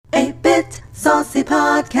8-Bit Saucy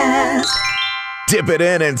Podcast. Dip it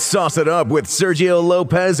in and sauce it up with Sergio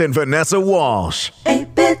Lopez and Vanessa Walsh.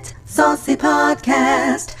 8-Bit Saucy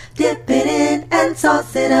Podcast. Dip it in and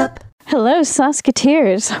sauce it up. Hello,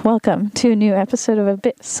 Sauceketeers. Welcome to a new episode of A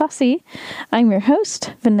Bit Saucy. I'm your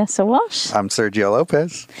host, Vanessa Walsh. I'm Sergio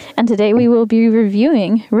Lopez. And today we will be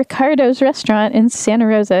reviewing Ricardo's restaurant in Santa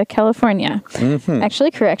Rosa, California. Mm-hmm.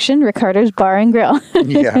 Actually, correction, Ricardo's Bar and Grill.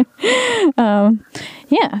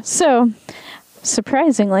 Yeah. So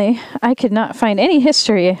surprisingly, I could not find any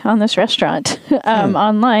history on this restaurant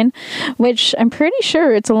online, which I'm pretty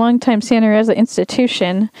sure it's a longtime Santa Rosa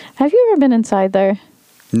institution. Have you ever been inside there?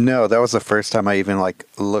 No, that was the first time I even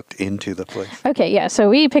looked into the place. Okay, yeah. So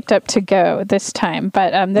we picked up to go this time,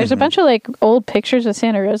 but there's a bunch of old pictures of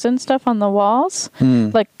Santa Rosa and stuff on the walls,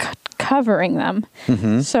 covering them.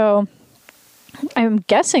 Mm-hmm. So I'm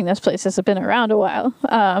guessing this place has been around a while.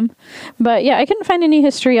 But yeah, I couldn't find any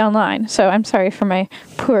history online, so I'm sorry for my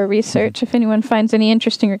poor research. If anyone finds any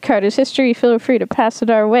interesting Ricardo's history, feel free to pass it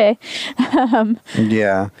our way.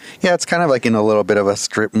 Yeah, it's kind of in a little bit of a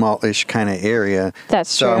strip mall-ish kind of area.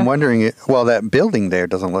 That's true. So I'm wondering, that building there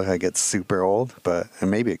doesn't look like it's super old, but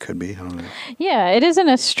maybe it could be. I don't know. Yeah, it isn't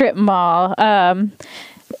a strip mall.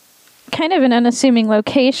 Kind of an unassuming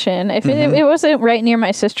location. If it wasn't right near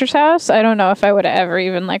my sister's house, I don't know if I would have ever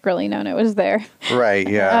even really known it was there. Right,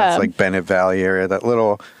 yeah. It's Bennett Valley area, that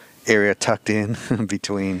little area tucked in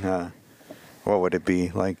between, what would it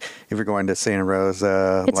be? If you're going to Santa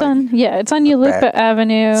Rosa. It's on Yulupa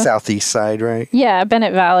Avenue. Southeast side, right? Yeah,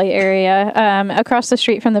 Bennett Valley area. Across the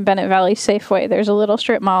street from the Bennett Valley Safeway, there's a little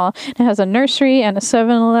strip mall. It has a nursery and a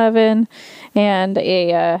 7-Eleven and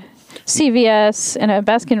a CVS and a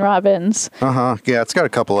Baskin-Robbins. Yeah, it's got a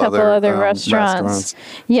couple other restaurants.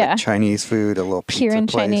 Yeah, Chinese food, a little pizza Kieran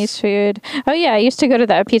place. Chinese food. Oh yeah, I used to go to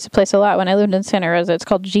that pizza place a lot when I lived in Santa Rosa. It's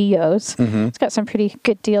called Gio's. Mm-hmm. It's got some pretty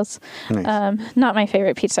good deals. Nice. Not my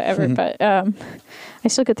favorite pizza ever, but I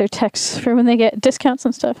still get their texts for when they get discounts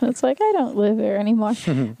and stuff, and it's I don't live there anymore.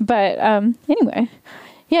 But anyway,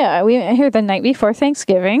 yeah, we were here the night before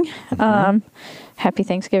Thanksgiving. Happy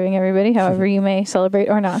Thanksgiving, everybody, however you may celebrate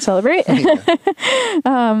or not celebrate.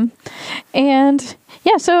 And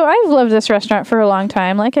yeah, so I've loved this restaurant for a long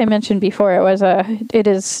time. Like I mentioned before, it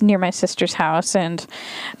is near my sister's house, and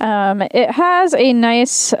it has a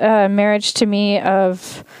nice marriage to me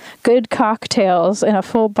of good cocktails and a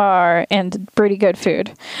full bar and pretty good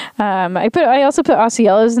food. I also put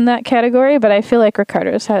Osceola's in that category, but I feel like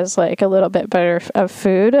Ricardo's has a little bit better of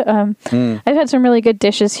food. I've had some really good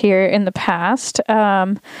dishes here in the past.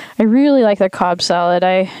 I really like their Cobb salad.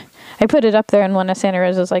 I put it up there in one of Santa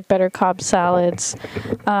Rosa's better Cobb salads.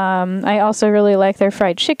 I also really like their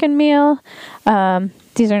fried chicken meal.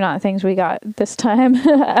 These are not things we got this time.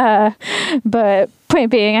 But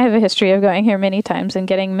point being, I have a history of going here many times and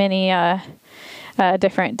getting many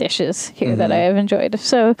different dishes here that I have enjoyed.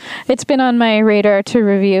 So it's been on my radar to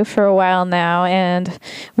review for a while now. And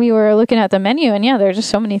we were looking at the menu, and there are just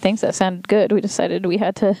so many things that sound good. We decided we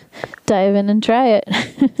had to dive in and try it.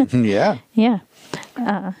 Yeah. Yeah.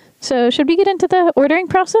 So should we get into the ordering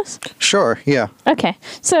process? Sure, yeah. Okay.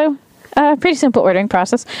 So pretty simple ordering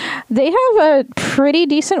process. They have a pretty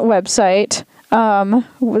decent website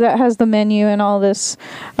that has the menu and all this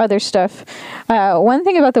other stuff. One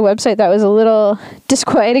thing about the website that was a little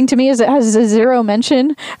disquieting to me is it has zero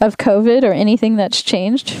mention of COVID or anything that's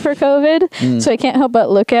changed for COVID. So I can't help but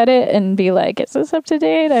look at it and be is this up to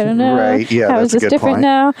date? I don't know. Right, yeah, how is this different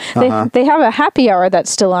now? They have a happy hour that's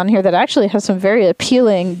still on here that actually has some very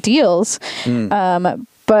appealing deals.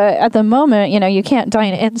 But at the moment, you can't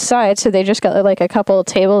dine inside, so they just got a couple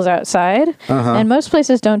tables outside. And most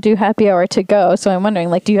places don't do happy hour to go. So I'm wondering,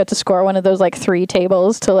 do you have to score one of those 3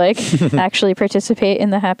 tables to actually participate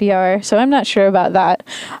in the happy hour? So I'm not sure about that.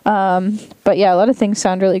 But yeah, a lot of things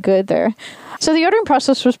sound really good there. So the ordering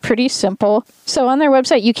process was pretty simple. So on their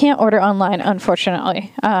website, you can't order online,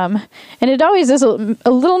 unfortunately. And it always is a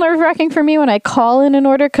little nerve-wracking for me when I call in an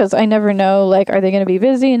order because I never know, are they going to be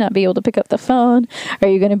busy and not be able to pick up the phone? Are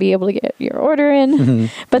you going to be able to get your order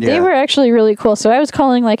in? But they were actually really cool. So I was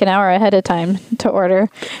calling an hour ahead of time to order.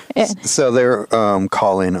 So they're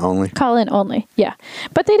call-in only? Call-in only, yeah.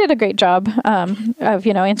 But they did a great job of,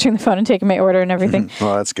 answering the phone and taking my order and everything.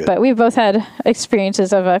 Well, that's good. But we both had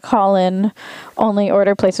experiences of a call-in only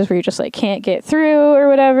order places where you just like can't get through or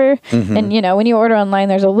whatever. And you know, when you order online,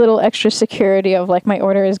 there's a little extra security of like my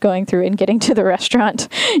order is going through and getting to the restaurant,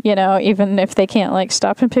 you know, even if they can't like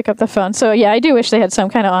stop and pick up the phone. So yeah, I do wish they had some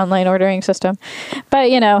kind of online ordering system, but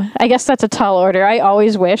you know, I guess that's a tall order. I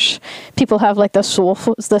always wish people have like the soul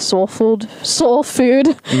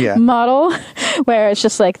food model where it's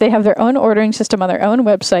just like they have their own ordering system on their own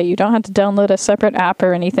website. You don't have to download a separate app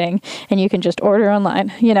or anything, and you can just order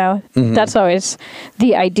online. You know, that's always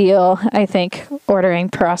the ideal, I think, ordering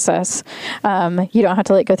process. You don't have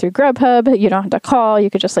to like go through Grubhub. You don't have to call. You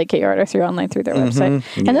could just like get your order through online through their website.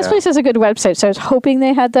 And this place has a good website, so I was hoping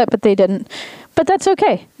they had that, but they didn't. But that's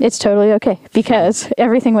okay. It's totally okay because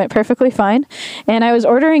everything went perfectly fine. And I was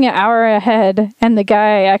ordering an hour ahead, and the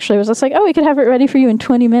guy actually was just like, oh, we could have it ready for you in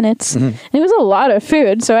 20 minutes. And it was a lot of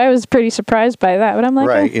food, so I was pretty surprised by that. But I'm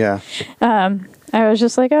like, I was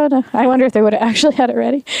just like, oh, no. I wonder if they would have actually had it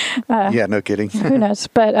ready. Yeah, no kidding. Who knows?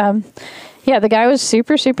 But yeah, the guy was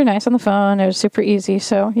super, super nice on the phone. It was super easy.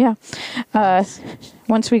 So yeah,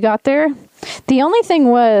 once we got there, the only thing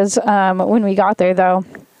was when we got there, though,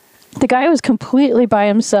 the guy was completely by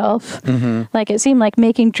himself. Like it seemed like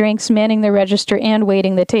making drinks, manning the register, and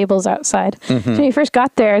waiting the tables outside. So when we first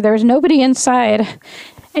got there was nobody inside.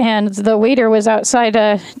 And the waiter was outside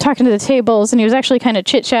talking to the tables, and he was actually kind of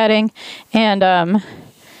chit-chatting. And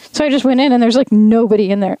so I just went in, and there's like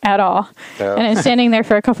nobody in there at all. And I'm standing there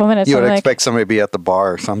for a couple minutes. You would expect expect somebody to be at the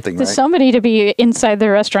bar or something, right? Somebody to be inside the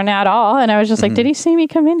restaurant at all. And I was just like, did he see me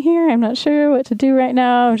come in here? I'm not sure what to do right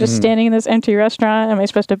now. I'm just standing in this empty restaurant. Am I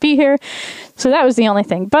supposed to be here? So that was the only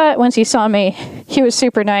thing. But once he saw me, he was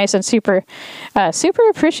super nice and super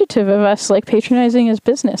appreciative of us, like patronizing his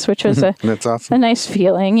business, which was That's awesome. a nice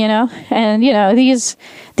feeling, you know. And, you know, these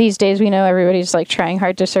days we know everybody's like trying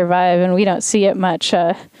hard to survive, and we don't see it much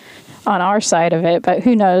on our side of it, but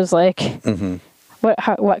who knows, like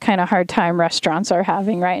what kind of hard time restaurants are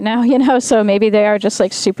having right now, you know? So maybe they are just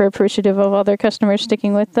like super appreciative of all their customers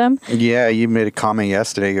sticking with them. Yeah, you made a comment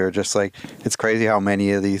yesterday. You were just like, it's crazy how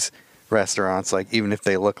many of these restaurants, like even if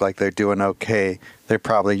they look like they're doing okay, they're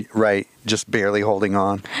probably just barely holding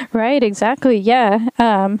on. Right, exactly. Yeah.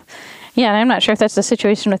 And I'm not sure if that's the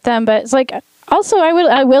situation with them, but it's like, also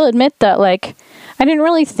I will admit that like I didn't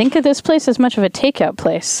really think of this place as much of a takeout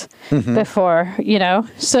place before, you know,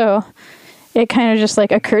 so it kind of just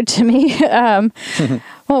like occurred to me. Well,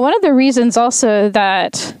 one of the reasons also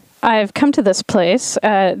that I've come to this place,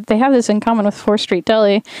 they have this in common with 4th Street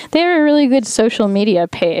Deli. They have a really good social media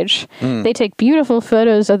page. They take beautiful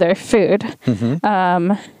photos of their food.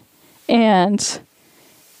 And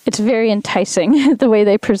it's very enticing the way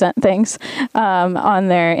they present things on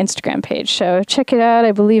their Instagram page. So check it out.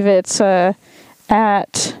 I believe it's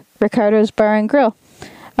at Ricardo's Bar and Grill.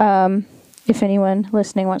 If anyone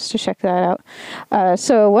listening wants to check that out.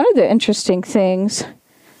 So one of the interesting things,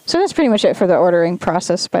 so that's pretty much it for the ordering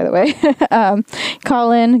process, by the way.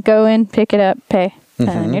 Call in, go in, pick it up, pay,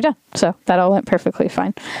 and you're done. So that all went perfectly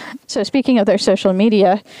fine. So speaking of their social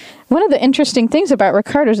media, one of the interesting things about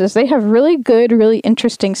Ricardo's is they have really good, really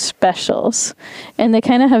interesting specials. And they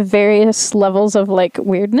kind of have various levels of like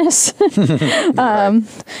weirdness.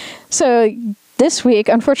 So this week,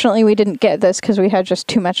 unfortunately, we didn't get this because we had just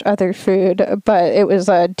too much other food, but it was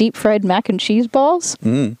deep fried mac and cheese balls.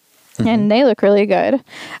 And they look really good.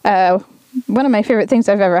 One of my favorite things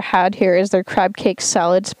I've ever had here is their crab cake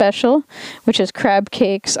salad special, which is crab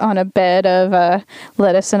cakes on a bed of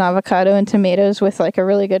lettuce and avocado and tomatoes with like a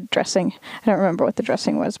really good dressing. I don't remember what the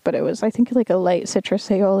dressing was, but it was, I think, like a light citrus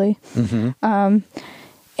aioli.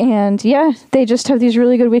 And yeah, they just have these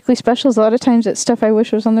really good weekly specials. A lot of times it's stuff I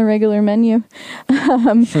wish was on the regular menu.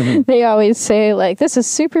 They always say like, this is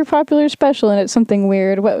super popular special, and it's something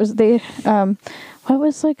weird. What was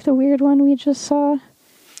like the weird one we just saw?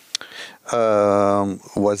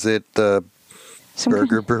 Was it the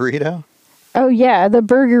burger burrito? Oh yeah, the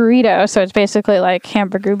burgerito. So it's basically like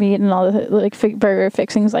hamburger meat and all the like burger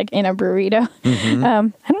fixings like in a burrito.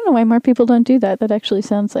 I don't know why more people don't do that. That actually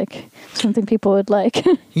sounds like something people would like.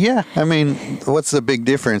 Yeah, I mean, what's the big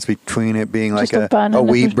difference between it being like a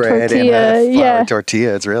wheat bread tortilla, and a flour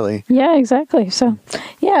tortilla? It's really exactly. So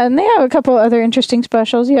yeah, and they have a couple other interesting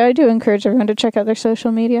specials. Yeah, I do encourage everyone to check out their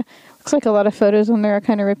social media. Looks like a lot of photos on there are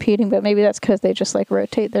kind of repeating, but maybe that's because they just like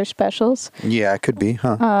rotate their specials. Yeah, it could be,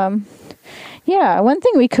 huh? Yeah, one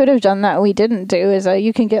thing we could have done that we didn't do is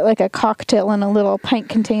you can get like a cocktail in a little pint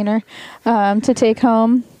container to take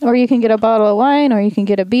home, or you can get a bottle of wine, or you can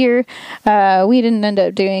get a beer. We didn't end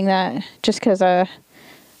up doing that just because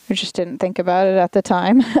we just didn't think about it at the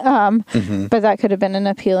time. But that could have been an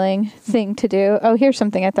appealing thing to do. Oh, here's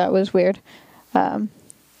something I thought was weird.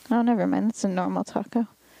 Oh, never mind. That's a normal taco.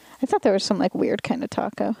 I thought there was some like weird kind of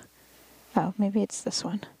taco. Oh, maybe it's this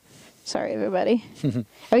one. Sorry, everybody.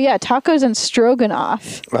 Oh, yeah. Tacos and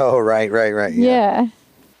stroganoff. Oh, right. Yeah.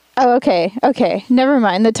 Oh, okay. Okay. Never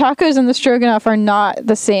mind. The tacos and the stroganoff are not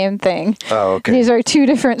the same thing. Oh, okay. These are two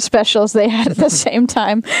different specials they had at the same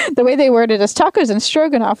time. The way they worded it is tacos and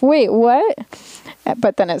stroganoff. Wait, what?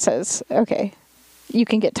 But then it says, okay, you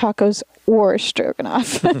can get tacos or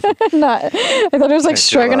stroganoff. Not. I thought it was like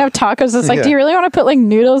stroganoff tacos. It's like, do you really want to put like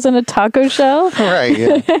noodles in a taco shell? Right.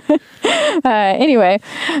 Yeah. Anyway,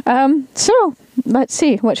 so let's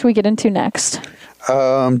see. What should we get into next?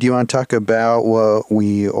 Do you want to talk about what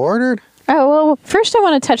we ordered? Oh, well, first I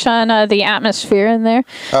want to touch on the atmosphere in there.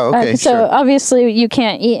 Oh, okay, So sure. obviously you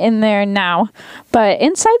can't eat in there now, but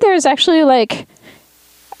inside there is actually like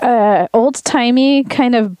old-timey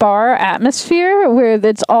kind of bar atmosphere where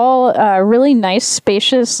it's all really nice,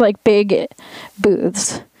 spacious, like big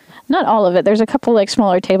booths. Not all of it. There's a couple like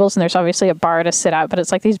smaller tables and there's obviously a bar to sit at, but it's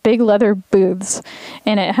like these big leather booths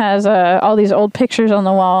and it has all these old pictures on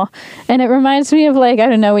the wall. And it reminds me of like, I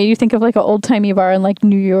don't know, when you think of like an old timey bar in like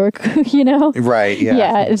New York, you know? Right. Yeah.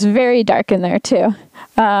 Yeah. It's very dark in there too.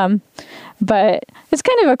 But it's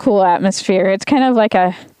kind of a cool atmosphere. It's kind of like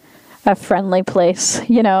a friendly place,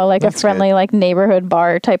 you know, like That's a friendly good. like neighborhood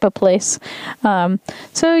bar type of place.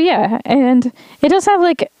 So yeah. And it does have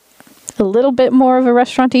like a little bit more of a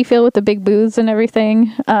restaurant-y feel with the big booths and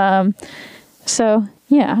everything. So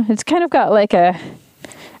yeah, it's kind of got like a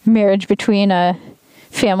marriage between a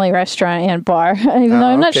family restaurant and bar. Even though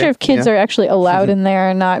I'm not okay. sure if kids Yeah. are actually allowed in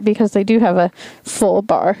there or not because they do have a full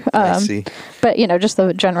bar. I see. But you know, just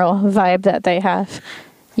the general vibe that they have.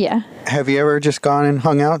 Yeah. Have you ever just gone and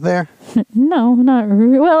hung out there? No, not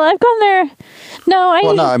really. Well, I've gone there. No,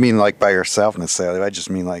 Well, no, I mean like by yourself necessarily. I just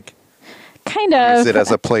mean like kind of. use it as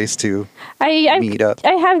a place to I've meet up.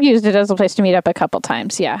 I have used it as a place to meet up a couple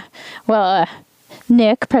times, yeah. Well,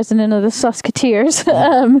 Nick, president of the Susketeers,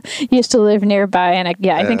 used to live nearby, and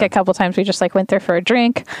I think a couple times we just like went there for a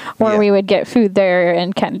drink, or Yeah. we would get food there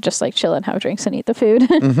and kind of just like chill and have drinks and eat the food,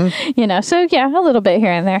 you know. So yeah, a little bit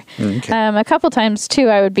here and there. Okay. A couple times too,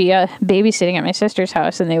 I would be babysitting at my sister's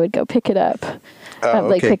house, and they would go pick it up,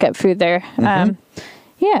 like okay. pick up food there.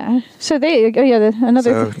 Yeah. So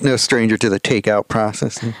another. So no stranger to the takeout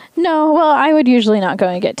process. No, well, I would usually not go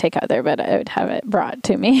and get takeout there, but I would have it brought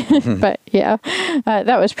to me. But yeah,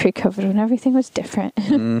 that was pre-COVID when everything was different.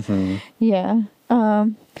 Yeah.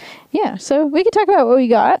 Yeah. So we could talk about what we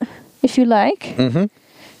got if you like.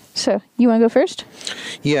 So you want to go first?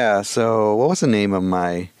 Yeah. So what was the name of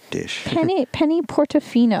my dish? Penny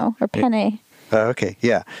Portofino or penne. Okay.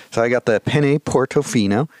 Yeah. So I got the penne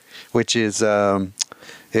portofino, which is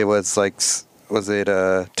it was like was it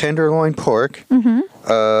tenderloin pork,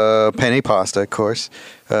 penne pasta, of course.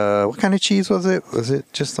 What kind of cheese was it? Was it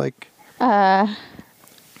just like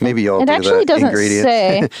maybe you'll It do actually the doesn't ingredients.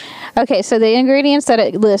 say. Okay, so the ingredients that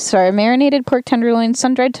it lists are marinated pork tenderloin,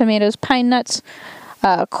 sun-dried tomatoes, pine nuts,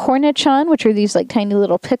 cornichon, which are these like tiny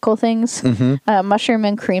little pickle things, mushroom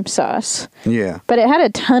and cream sauce. Yeah. But it had a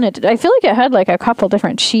ton of. I feel like it had like a couple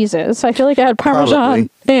different cheeses. I feel like it had Parmesan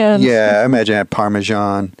and. Yeah, I imagine it had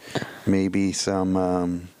Parmesan, maybe some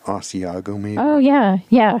Asiago, maybe. Oh yeah,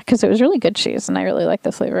 because it was really good cheese, and I really like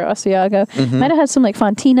the flavor of Asiago. Might have had some like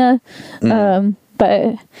Fontina,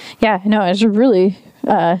 but yeah, no, it was a really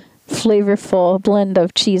flavorful blend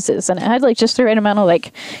of cheeses, and it had like just the right amount of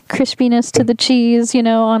like crispiness to the cheese, you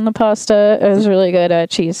know, on the pasta. It was really good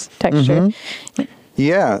cheese texture.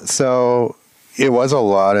 Yeah, so it was a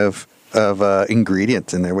lot of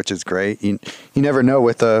ingredients in there, which is great. You never know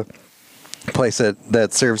with a place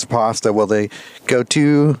that serves pasta, will they go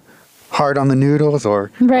too hard on the noodles,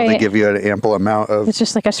 or will they Right. give you an ample amount of... It's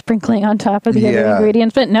just like a sprinkling on top of the other Yeah.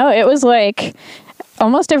 ingredients. But no, it was like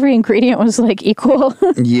almost every ingredient was like equal.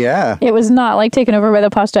 Yeah. It was not like taken over by the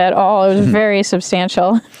pasta at all. It was very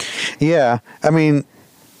substantial. Yeah. I mean,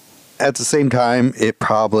 at the same time, it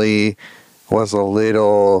probably was a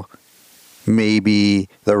little... Maybe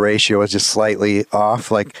the ratio was just slightly off.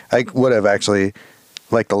 Like, I would have actually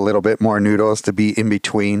liked a little bit more noodles to be in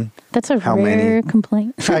between. That's a How rare many?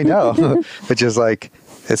 complaint. I know, which is like,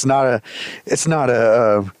 it's not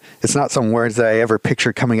some words that I ever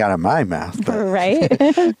pictured coming out of my mouth. But,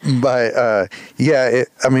 Right? yeah,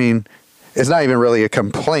 I mean, it's not even really a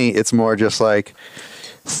complaint. It's more just like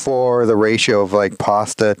for the ratio of like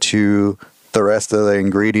pasta to the rest of the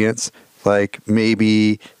ingredients, like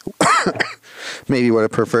maybe would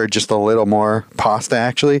have preferred just a little more pasta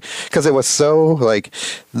actually, because it was so like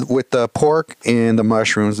with the pork and the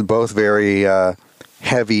mushrooms, both very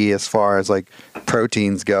heavy as far as like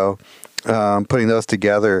proteins go. putting those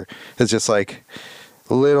together is just like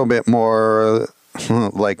a little bit more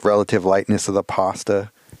like relative lightness of the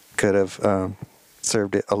pasta could have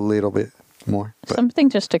served it a little bit more. But. Something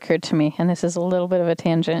just occurred to me, and this is a little bit of a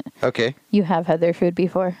tangent. Okay. You have had their food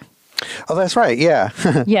before. Oh, that's right. Yeah.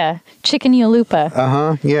 Yeah. Chicken yalupa.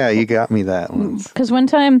 Uh-huh. Yeah, you got me that once. Because one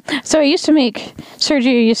time, so I used to make,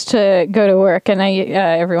 Sergio used to go to work, and I,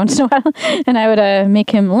 every once in a while, and I would make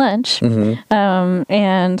him lunch. And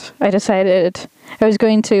I decided, I was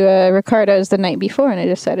going to Ricardo's the night before, and I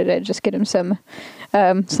decided I'd just get him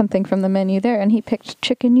something from the menu there, and he picked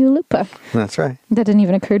chicken yalupa. That's right. That didn't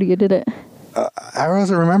even occur to you, did it? I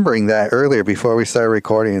wasn't remembering that earlier before we started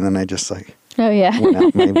recording, and then I just like Oh, yeah. went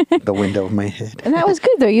out the window of my head. And that was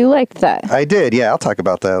good, though. You liked that. I did. Yeah, I'll talk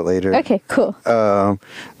about that later. Okay, cool.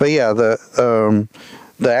 But yeah, the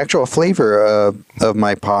actual flavor of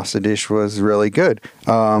my pasta dish was really good.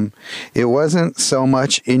 It wasn't so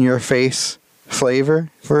much in your face flavor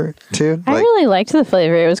for it too. I really liked the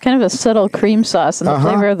flavor. It was kind of a subtle cream sauce, and the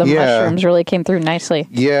flavor of the mushrooms really came through nicely.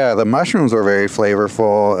 Yeah, the mushrooms were very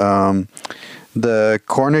flavorful. The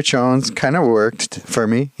cornichons kind of worked for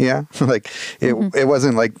me. Yeah, like it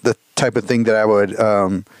wasn't like the type of thing that I would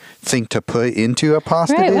think to put into a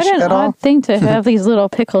pasta dish What an at all. odd thing to have these little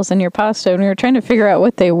pickles in your pasta, and we were trying to figure out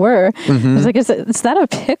what they were. I was like, is that a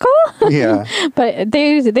pickle? Yeah. But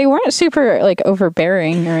they weren't super like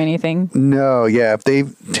overbearing or anything. No, yeah, if they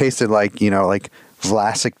tasted like, like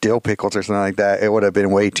Vlasic dill pickles or something like that, it would have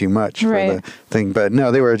been way too much for the thing. But no,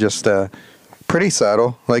 they were just pretty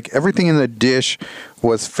subtle. Like everything in the dish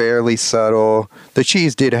was fairly subtle. The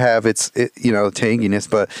cheese did have its tanginess,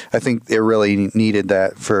 but I think it really needed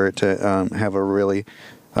that for it to have a really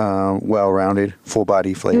well-rounded,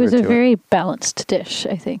 full-body flavor. It was a very balanced dish,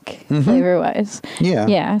 I think, flavor-wise. Yeah.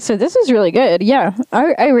 Yeah. So this is really good. Yeah,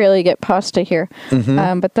 I rarely get pasta here,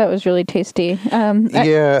 but that was really tasty.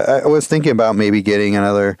 I was thinking about maybe getting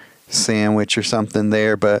another sandwich or something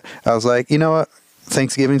there, but I was like, you know what?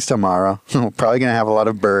 Thanksgiving's tomorrow. We're probably going to have a lot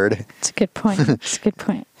of bird. It's a good point. It's a good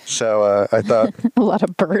point. So I thought... a lot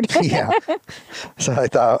of bird. Yeah. So I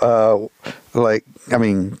thought, because I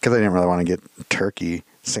didn't really want to get turkey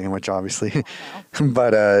sandwich, obviously.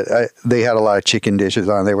 But they had a lot of chicken dishes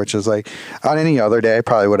on there, which is like, on any other day, I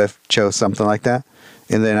probably would have chose something like that.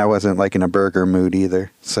 And then I wasn't like in a burger mood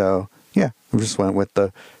either. So, yeah, I just went with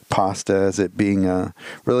the pasta as it being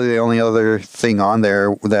really the only other thing on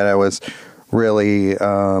there that I was really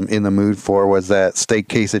in the mood for was that steak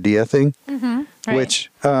quesadilla thing,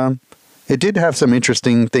 which it did have some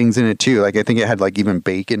interesting things in it too. Like I think it had like even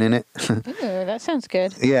bacon in it. Ooh, that sounds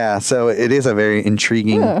good. Yeah, so it is a very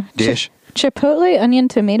intriguing dish. Chipotle, onion,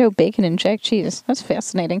 tomato, bacon, and jack cheese. That's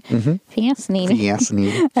fascinating. Fascinating.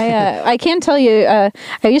 I can tell you, I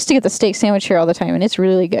used to get the steak sandwich here all the time, and it's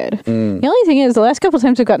really good. The only thing is, the last couple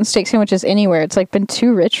times I've gotten steak sandwiches anywhere, it's like been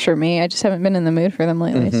too rich for me. I just haven't been in the mood for them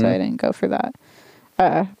lately, so I didn't go for that.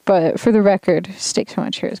 But for the record, steak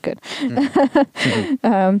sandwich here is good.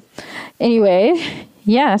 Anyway,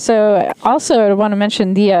 yeah. So also I want to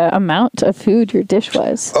mention the amount of food your dish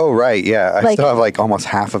was. Oh, right. Yeah. I still have like almost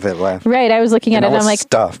half of it left. Right. I was looking at it and I'm like,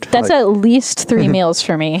 stuffed. That's at least 3 meals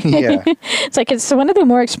for me. Yeah. It's one of the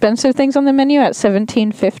more expensive things on the menu at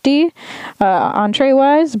 $17.50 entree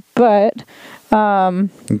wise, but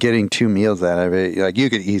getting 2 meals out of it, like you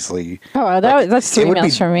could easily. Oh, that's 3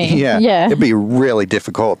 meals for me. Yeah. It'd be really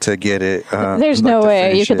difficult to get it. There's no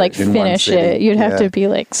way you could like finish it. You'd have to be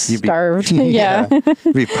like starved.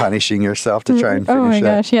 Be punishing yourself to try and finish. Oh my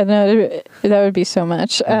gosh, yeah, no, that would be so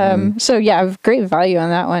much. So yeah, great value on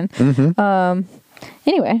that one.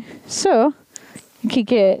 Anyway, so you could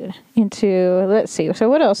get into. Let's see. So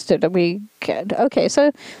what else did we get? Okay, so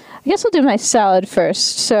I guess I'll do my salad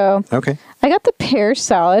first. So okay. I got the pear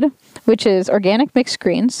salad, which is organic mixed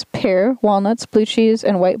greens, pear, walnuts, blue cheese,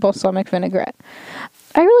 and white balsamic vinaigrette.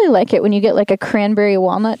 I really like it when you get like a cranberry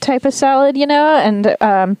walnut type of salad,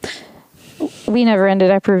 and we never ended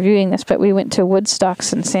up reviewing this, but we went to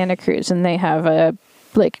Woodstock's in Santa Cruz, and they have a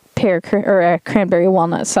like pear or a cranberry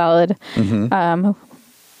walnut salad.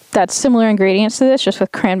 That's similar ingredients to this, just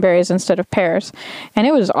with cranberries instead of pears. And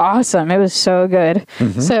it was awesome. It was so good.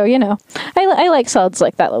 So, I like salads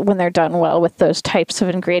like that when they're done well with those types of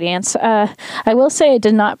ingredients. I will say I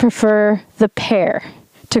did not prefer the pear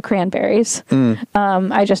to cranberries.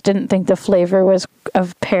 I just didn't think the flavor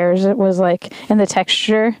of pears. It was like, and the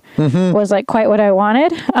texture was like quite what I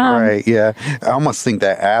wanted. Right. Yeah. I almost think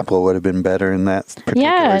that apple would have been better in that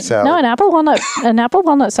particular salad. No, an apple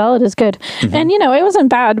walnut salad is good. And it wasn't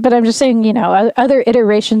bad, but I'm just saying, other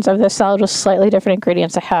iterations of this salad with slightly different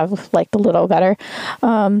ingredients I have liked a little better.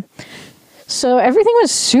 So everything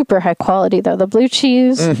was super high quality, though. The blue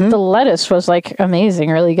cheese, the lettuce was like amazing,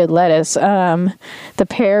 really good lettuce. The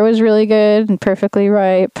pear was really good and perfectly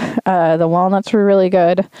ripe. The walnuts were really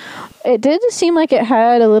good. It did seem like it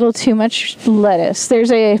had a little too much lettuce.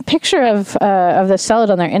 There's a picture of the salad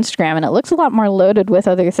on their Instagram, and it looks a lot more loaded with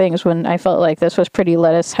other things when I felt like this was pretty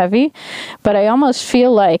lettuce heavy. But I almost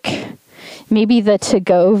feel like maybe the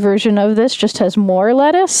to-go version of this just has more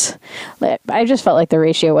lettuce. I just felt like the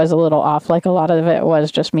ratio was a little off. Like a lot of it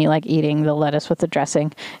was just me like eating the lettuce with the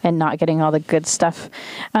dressing and not getting all the good stuff.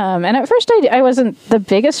 And at first I wasn't the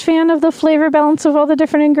biggest fan of the flavor balance of all the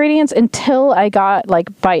different ingredients until I got like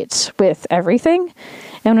bites with everything.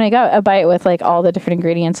 And when I got a bite with like all the different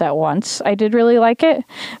ingredients at once, I did really like it.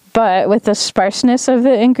 But with the sparseness of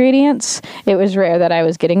the ingredients, it was rare that I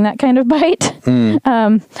was getting that kind of bite.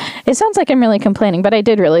 It sounds like I'm really complaining, but I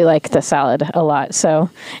did really like the salad a lot.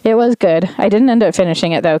 So it was good. I didn't end up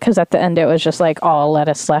finishing it though, because at the end it was just like all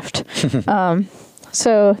lettuce left.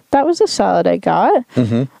 So that was the salad I got.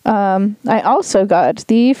 I also got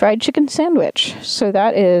the fried chicken sandwich. So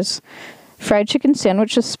that is fried chicken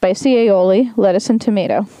sandwich with spicy aioli, lettuce, and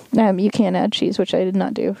tomato. You can add cheese, which I did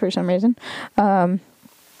not do for some reason.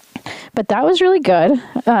 But that was really good.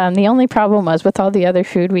 The only problem was with all the other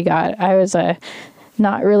food we got, I was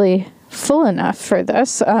not really full enough for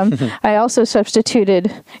this. I also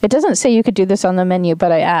substituted, it doesn't say you could do this on the menu,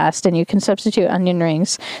 but I asked, and you can substitute onion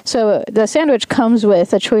rings. So the sandwich comes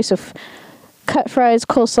with a choice of cut fries,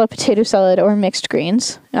 coleslaw, potato salad, or mixed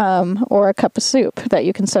greens, or a cup of soup that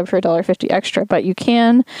you can sub for $1.50 extra. But you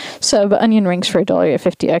can sub onion rings for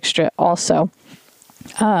 $1.50 extra also.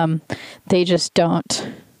 They just don't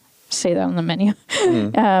say that on the menu.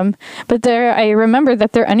 But I remember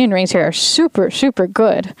that their onion rings here are super, super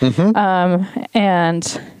good.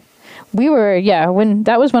 And we were, when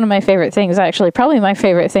that was one of my favorite things, actually, probably my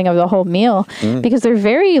favorite thing of the whole meal, because they're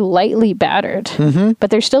very lightly battered, but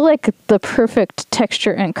they're still like the perfect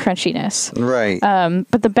texture and crunchiness. Right.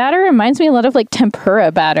 But the batter reminds me a lot of like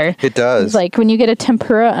tempura batter. It does. It's like when you get a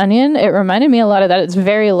tempura onion, it reminded me a lot of that. It's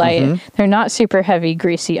very light. They're not super heavy,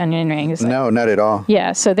 greasy onion rings. No, not at all.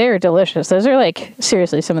 Yeah, so they're delicious. Those are like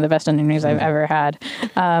seriously some of the best onion rings I've ever had.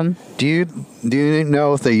 Do you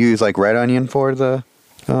know if they use like red onion for the?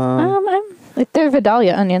 They're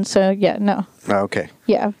Vidalia onions, so yeah, no. Oh, okay.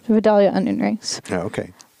 Yeah, Vidalia onion rings. Oh,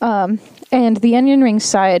 okay. And the onion ring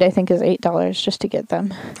side, I think, is $8 just to get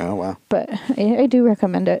them. Oh, wow. But I do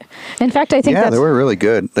recommend it. In fact, I think they were really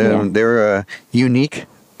good. They were unique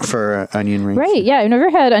for onion rings. Right, yeah. I've never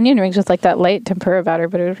had onion rings with like that light tempura batter,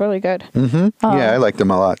 but it was really good. Yeah, I liked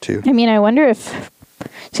them a lot too. I mean, I wonder if...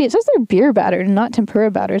 See, it says they're beer battered, not tempura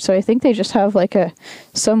battered, so I think they just have like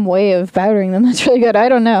some way of battering them that's really good. I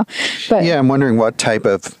don't know. But yeah, I'm wondering what type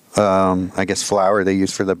of, I guess, flour they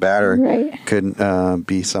use for the batter. Right. Could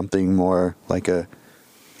be something more like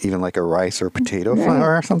even like a rice or potato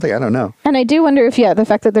flour or something. I don't know. And I do wonder if, the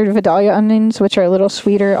fact that they're Vidalia onions, which are a little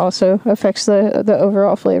sweeter, also affects the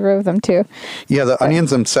overall flavor of them too. Yeah, the onions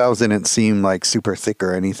themselves didn't seem like super thick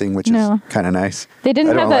or anything, which is kind of nice. They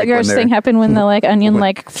didn't have that gross thing happen when the like onion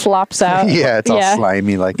like flops out. Yeah, it's all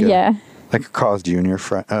slimy like like a Carl's Jr.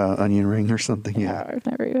 onion ring or something. Yeah, I've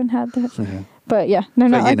never even had that. Yeah. But they're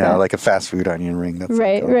not like that. Like a fast food onion ring. That's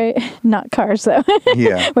right. Not Cars though.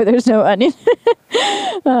 Yeah, where there's no onion.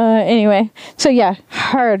 Anyway, so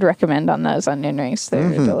hard recommend on those onion rings.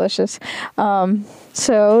 They're delicious.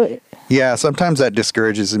 So sometimes that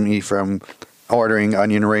discourages me from ordering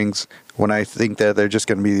onion rings when I think that they're just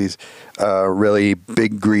going to be these really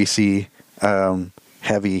big, greasy,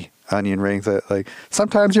 heavy onion rings that like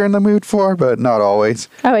sometimes you're in the mood for, but not always.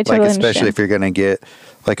 Oh, I totally especially understand. If you're going to get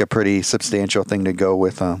like a pretty substantial thing to go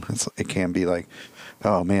with them. It can be like,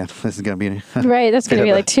 oh man, this is going to be right. That's going to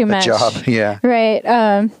be like too much. Job. Yeah.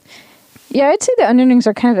 Right. I'd say the onion rings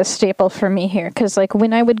are kind of a staple for me here because, like,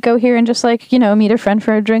 when I would go here and just, like, meet a friend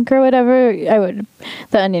for a drink or whatever, the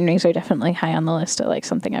onion rings are definitely high on the list of, like,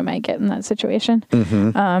 something I might get in that situation.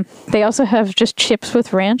 They also have just chips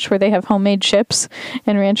with ranch where they have homemade chips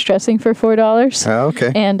and ranch dressing for $4. Oh,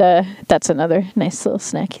 okay. And that's another nice little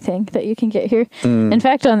snacky thing that you can get here. In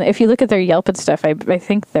fact, if you look at their Yelp and stuff, I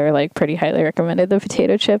think they're, like, pretty highly recommended, the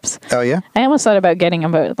potato chips. Oh, yeah? I almost thought about getting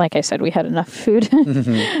them, but like I said, we had enough food.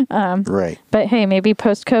 Right. But hey, maybe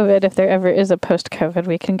post-COVID, if there ever is a post-COVID,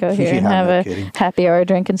 we can go here and have a happy hour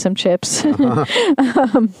drinking some chips.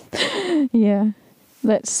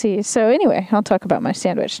 Let's see. So anyway, I'll talk about my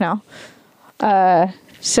sandwich now.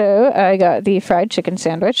 So I got the fried chicken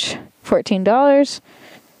sandwich, $14.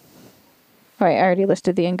 Right, I already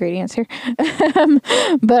listed the ingredients here.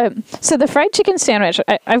 But so the fried chicken sandwich,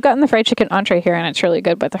 I've gotten the fried chicken entree here and it's really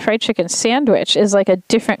good, but the fried chicken sandwich is like a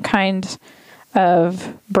different kind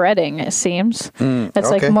of breading, it seems. That's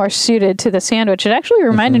okay. like more suited to the sandwich. It actually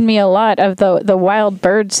reminded me a lot of the wild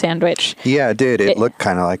bird sandwich. Yeah, it did. It looked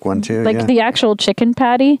kind of like one too. Like yeah. the actual chicken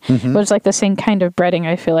patty was like the same kind of breading,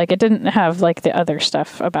 I feel like. It didn't have like the other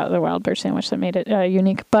stuff about the wild bird sandwich that made it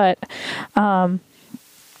unique. But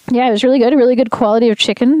yeah, it was really good. A really good quality of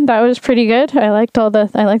chicken. That was pretty good. I liked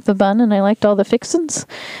the bun and I liked all the fixins.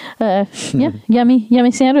 Yeah,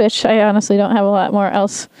 yummy sandwich. I honestly don't have a lot more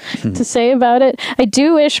else to say about it. I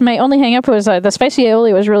do wish my only hang up was the spicy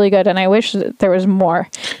aioli was really good and I wish that there was more.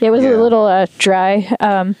 It was a little dry.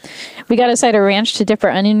 We got a side of ranch to dip our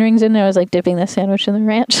onion rings in. I was like dipping the sandwich in the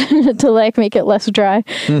ranch to like make it less dry.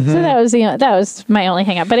 So that was my only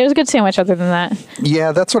hang up. But it was a good sandwich other than that.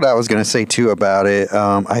 Yeah, that's what I was going to say too about it.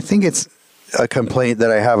 I think it's a complaint that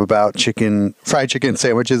I have about fried chicken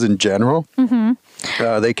sandwiches in general.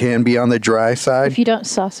 They can be on the dry side if you don't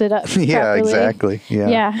sauce it up. Yeah, properly. exactly.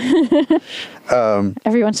 Yeah.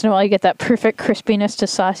 Every once in a while, you get that perfect crispiness to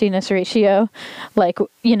sauciness ratio, like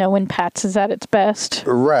when Pat's is at its best,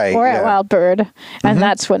 right? Or at Wild Bird, and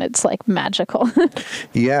that's when it's like magical.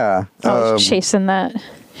 Yeah, always chasing that.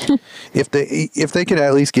 If they could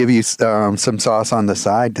at least give you some sauce on the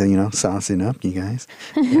side to sauce it up, you guys.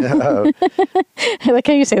 I like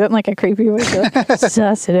how you say that in like a creepy way. Like,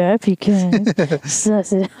 sauce it up, you guys.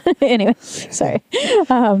 Sauce it up. Anyway, sorry.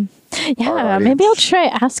 Yeah, maybe I'll try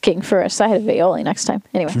asking for a side of aioli next time.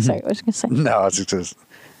 Anyway, sorry, what was I going to say? No, I was just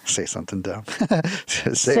say something dumb.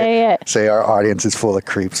 Say it. Say our audience is full of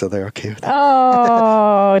creeps, so they're okay with it.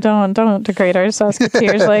 Oh, don't degrade our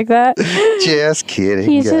Saskatoons like that. Just kidding.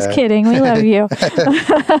 He's just kidding. We love you.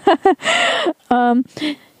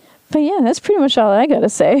 But yeah, that's pretty much all I gotta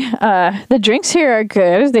say. The drinks here are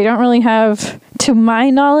good. They don't really have, to my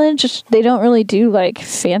knowledge, they don't really do like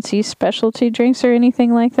fancy specialty drinks or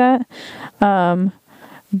anything like that.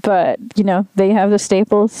 But they have the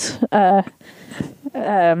staples.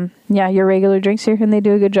 Your regular drinks here, and they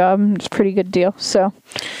do a good job. It's a pretty good deal. So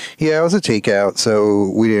yeah, it was a takeout,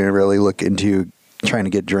 so we didn't really look into trying to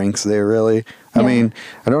get drinks there. Really, I mean,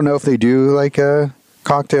 I don't know if they do like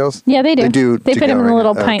cocktails. Yeah, they do. They put them in the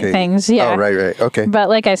little now. pint Okay. things. Yeah. Oh, right. Okay. But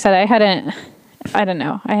like I said, I hadn't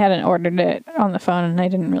ordered it on the phone, and I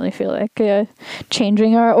didn't really feel like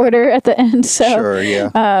changing our order at the end. So Sure,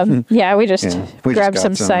 yeah. We just grabbed got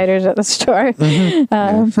some some. ciders at the store.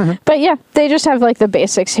 But yeah, they just have like the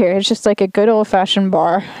basics here. It's just like a good old fashioned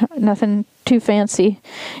bar, nothing too fancy,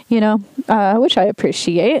 which I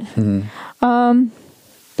appreciate.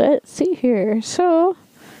 Let's see here. So,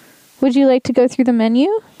 would you like to go through the menu?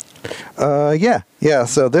 Yeah.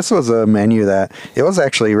 So this was a menu that it was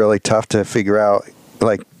actually really tough to figure out,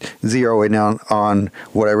 like zero in on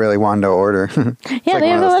what I really wanted to order. Yeah, they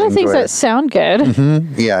have a lot of things that sound good.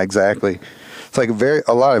 Yeah, exactly. It's like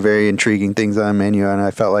a lot of very intriguing things on the menu, and I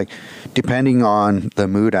felt like depending on the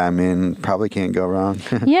mood I'm in, probably can't go wrong.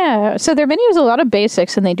 Yeah, so their menu is a lot of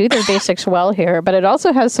basics, and they do their basics well here, but it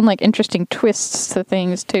also has some like interesting twists to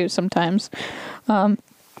things too sometimes.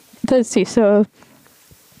 Let's see, so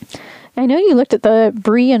I know you looked at the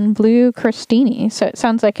brie and blue crostini, so it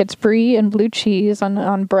sounds like it's brie and blue cheese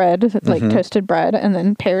on bread, like toasted bread, and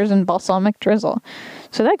then pears and balsamic drizzle.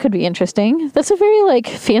 So that could be interesting. That's a very like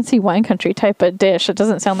fancy wine country type of dish. It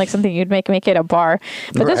doesn't sound like something you'd make at a bar.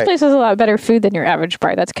 But this place has a lot better food than your average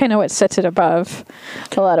bar. That's kind of what sets it above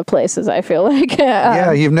a lot of places, I feel like.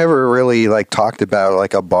 Yeah, you've never really like talked about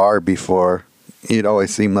like a bar before. It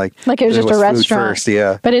always seemed like it was just a restaurant first,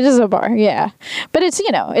 yeah. But it is a bar, yeah. But it's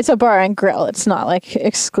it's a bar and grill. It's not like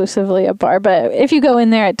exclusively a bar. But if you go in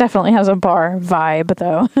there, it definitely has a bar vibe,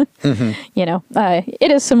 though.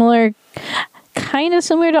 It is similar. Kind of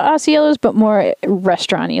similar to Osceola's, but more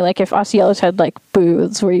restaurant-y. Like if Osceola's had like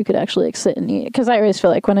booths where you could actually like sit and eat. Because I always feel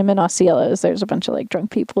like when I'm in Osceola's, there's a bunch of like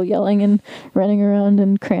drunk people yelling and running around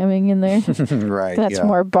and cramming in there. Right. That's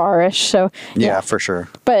more bar-ish. So yeah, for sure.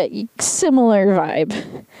 But similar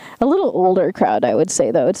vibe. A little older crowd, I would say,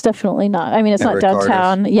 though. It's definitely not. I mean, it's not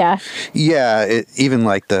downtown. Yeah. Yeah. Even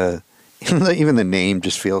like even the name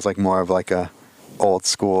just feels like more of like a old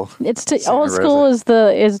school. Old school is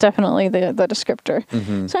definitely the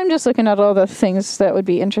descriptor. So I'm just looking at all the things that would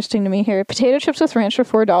be interesting to me here. Potato chips with ranch for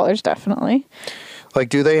 $4, definitely. Like,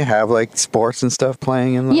 do they have like sports and stuff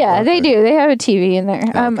playing in? Yeah, they do. They have a TV in there.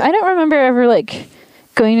 Okay. I don't remember ever like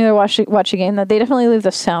going to watch a game, that they definitely leave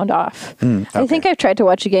the sound off. Okay. I think I've tried to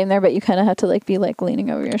watch a game there, but you kind of have to like be like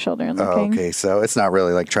leaning over your shoulder and looking. Okay, so it's not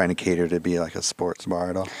really like trying to cater to be like a sports bar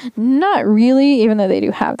at all. Not really, even though they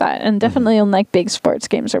do have that, and definitely when like big sports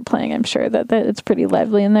games are playing, I'm sure that it's pretty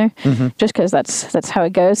lively in there, just because that's how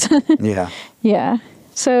it goes. Yeah. Yeah.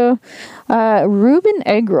 So, Reuben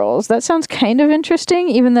egg rolls. That sounds kind of interesting,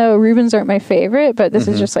 even though Reubens aren't my favorite, but this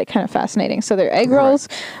is just like kind of fascinating. So they're egg rolls,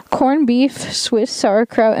 corned beef, Swiss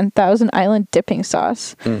sauerkraut, and Thousand Island dipping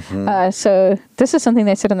sauce. So this is something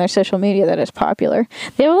they said on their social media that is popular.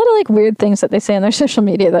 They have a lot of like weird things that they say on their social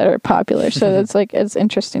media that are popular. So it's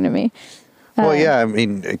interesting to me. Well, yeah, I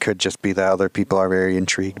mean, it could just be that other people are very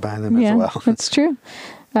intrigued by them as well. That's true.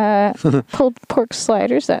 Pulled pork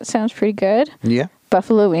sliders. That sounds pretty good. Yeah.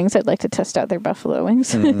 Buffalo wings. I'd like to test out their buffalo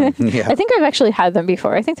wings. Yeah. I think I've actually had them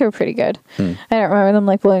before. I think they were pretty good. I don't remember them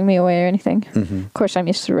like blowing me away or anything. Of course, I'm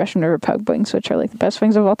used to Russian River Pug wings, which are like the best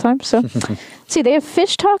wings of all time. So, see, they have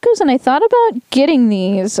fish tacos, and I thought about getting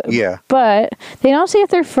these. Yeah. But they don't say if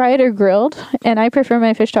they're fried or grilled, and I prefer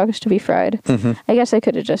my fish tacos to be fried. I guess I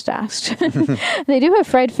could have just asked. They do have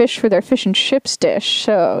fried fish for their fish and chips dish,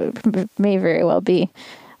 so it may very well be.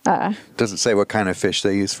 Does it say what kind of fish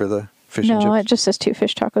they use for the fish and No, chips? it just says 2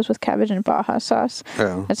 fish tacos with cabbage and Baja sauce.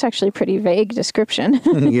 Oh. That's actually a pretty vague description.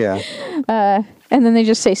 Yeah. And then they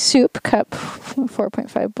just say soup, cup,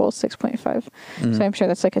 4.5, bowl, 6.5. So I'm sure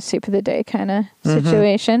that's like a soup of the day kind of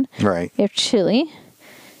situation. Right. They have chili.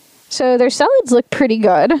 So their salads look pretty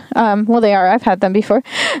good. Well, they are. I've had them before.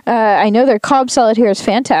 I know their Cobb salad here is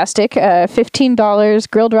fantastic. $15,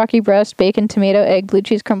 grilled rocky breast, bacon, tomato, egg, blue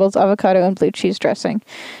cheese crumbles, avocado, and blue cheese dressing.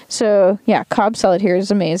 So, yeah, Cobb salad here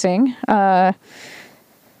is amazing. The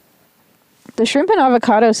shrimp and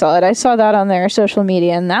avocado salad, I saw that on their social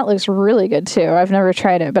media, and that looks really good, too. I've never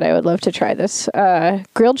tried it, but I would love to try this.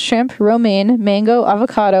 Grilled shrimp, romaine, mango,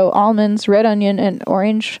 avocado, almonds, red onion, and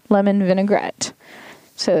orange lemon vinaigrette.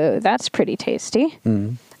 So that's pretty tasty.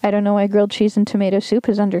 I don't know why grilled cheese and tomato soup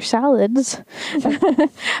is under salads.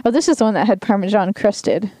 Oh, this is the one that had Parmesan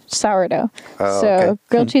crusted sourdough. Oh, so okay.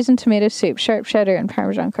 grilled cheese and tomato soup, sharp cheddar and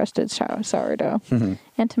Parmesan crusted sourdough,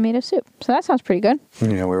 and tomato soup. So that sounds pretty good.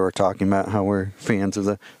 Yeah, we were talking about how we're fans of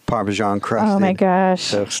the Parmesan crusted. Oh my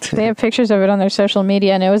gosh. toast. They have pictures of it on their social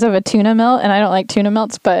media, and it was of a tuna melt, and I don't like tuna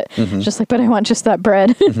melts, but just like, but I want just that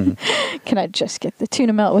bread. Can I just get the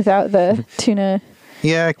tuna melt without the tuna?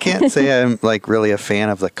 Yeah, I can't say I'm like really a fan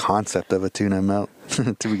of the concept of a tuna melt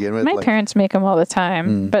to begin with. My like, parents make them all the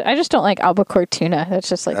time, but I just don't like albacore tuna. That's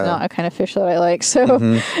just like not a kind of fish that I like. So,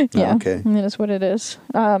 yeah, okay. it is what it is.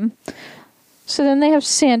 So then they have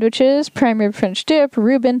sandwiches, prime rib French dip,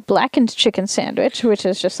 Reuben blackened chicken sandwich, which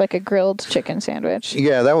is just like a grilled chicken sandwich.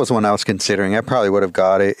 Yeah, that was one I was considering. I probably would have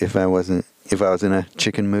got it if I was in a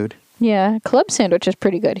chicken mood. Yeah, club sandwich is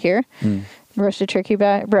pretty good here. Roasted turkey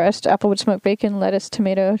breast, applewood smoked bacon, lettuce,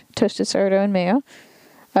 tomato, toasted sourdough, and mayo.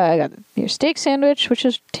 I got your steak sandwich, which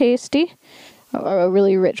is tasty. A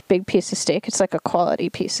really rich, big piece of steak. It's like a quality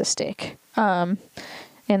piece of steak. And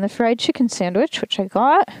the fried chicken sandwich, which I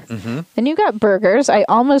got. Then you got burgers. I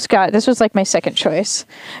almost got, this was like my second choice.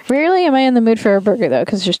 Rarely am I in the mood for a burger, though,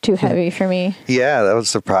 because it's just too heavy for me. Yeah, I was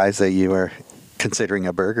surprised that you were considering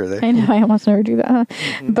a burger there. I know, I almost never do that, huh?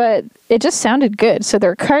 But it just sounded good. So the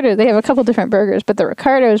Ricardo, they have a couple different burgers, but the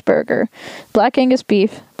Ricardo's burger, black Angus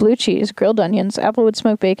beef, blue cheese, grilled onions, applewood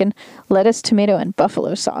smoked bacon, lettuce, tomato, and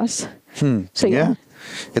buffalo sauce. So Yeah.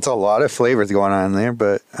 It's a lot of flavors going on there,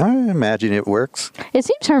 but I imagine it works. It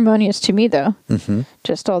seems harmonious to me, though.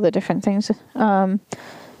 Just all the different things.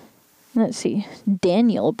 Let's see.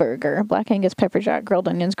 Daniel burger, black Angus pepper jack, grilled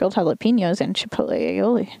onions, grilled jalapenos, and chipotle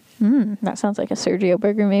aioli. That sounds like a Sergio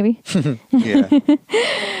burger, maybe. Yeah.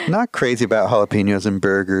 Not crazy about jalapenos and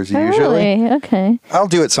burgers usually. Really? Okay. I'll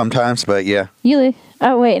do it sometimes, but yeah.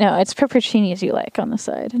 Oh, wait, no. It's pepperoncinis you like on the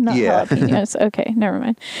side, not Yeah. jalapenos. Okay, never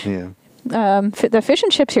mind. Yeah. The fish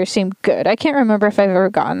and chips here seem good. I can't remember if I've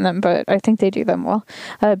ever gotten them, but I think they do them well.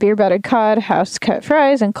 Beer battered cod, house cut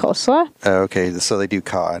fries, and coleslaw. Okay, so they do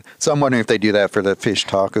cod. So I'm wondering if they do that for the fish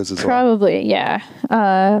tacos as well. Probably, yeah.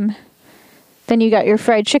 Then you got your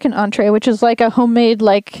fried chicken entree, which is like a homemade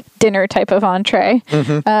like dinner type of entree.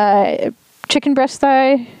 Chicken breast,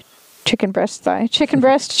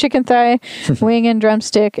 chicken thigh, wing and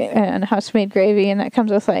drumstick, and house-made gravy, and that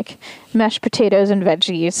comes with like mashed potatoes and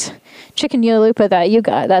veggies. Chicken yalupa that you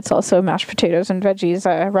got, that's also mashed potatoes and veggies.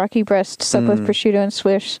 Rocky breast stuffed with prosciutto and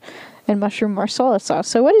swish, and mushroom marsala sauce.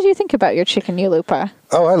 So what did you think about your chicken yalupa?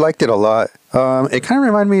 Oh, I liked it a lot. It kind of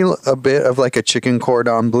reminded me a bit of like a chicken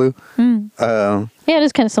cordon bleu. Yeah, it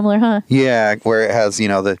is kind of similar, huh? Yeah, where it has,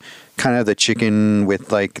 the kind of the chicken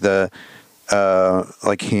with like the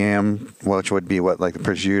like ham, which would be like the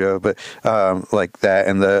prosciutto, but like that,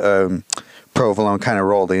 and the provolone kind of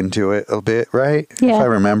rolled into it a bit, right? Yeah. If I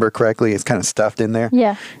remember correctly, it's kind of stuffed in there.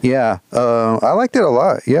 Yeah. Yeah. I liked it a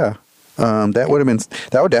lot. Yeah. That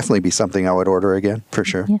would definitely be something I would order again for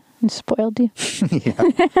sure. Yeah. It spoiled you. Yeah.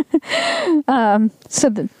 So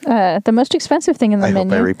the most expensive thing in the I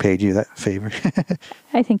menu. hope I repaid you that favor.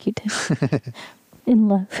 I think you did. In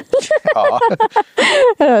love. Aw.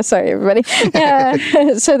 Oh, sorry, everybody.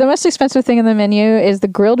 So the most expensive thing in the menu is the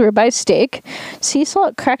grilled ribeye steak, sea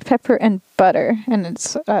salt, cracked pepper, and butter, and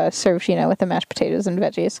it's served, with the mashed potatoes and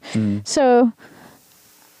veggies. So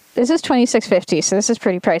this is $26.50, so this is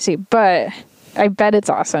pretty pricey, but I bet it's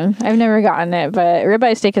awesome. I've never gotten it, but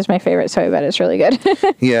ribeye steak is my favorite, so I bet it's really good.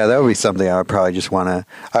 Yeah, that would be something I would probably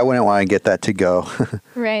I wouldn't want to get that to go.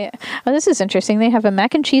 Right. Oh, this is interesting. They have a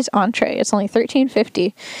mac and cheese entree. It's only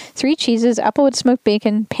 $13.50. 3 cheeses, applewood smoked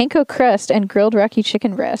bacon, panko crust, and grilled Rocky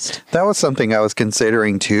chicken breast. That was something I was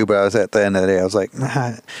considering too, but I was at the end of the day, I was like,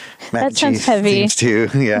 mac and cheese heavy. seems too,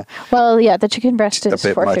 yeah. Well, yeah, the chicken breast is a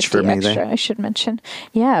bit much for $4.50 me extra, then. I should mention.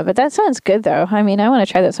 Yeah, but that sounds good, though. I mean, I want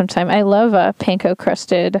to try that sometime. I love panko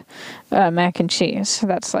crusted mac and cheese.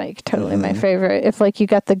 That's like totally my favorite. If like you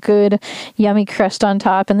got the good yummy crust on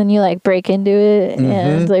top and then you like break into it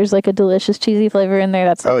and there's like a delicious cheesy flavor in there,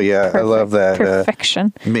 that's like, Oh yeah, perfect, I love that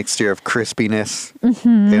perfection. mixture of crispiness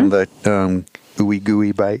and the ooey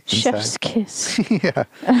gooey bite Chef's inside. kiss. Yeah.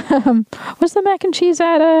 Was the mac and cheese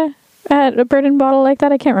at a Bird and Bottle like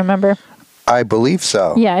that? I can't remember. I believe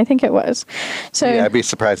so. Yeah, I think it was. So Yeah, I'd be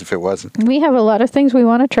surprised if it wasn't. we have a lot of things we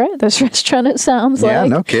want to try at this restaurant, it sounds Yeah, like.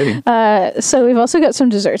 no kidding. So we've also got some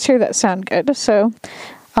desserts here that sound good. So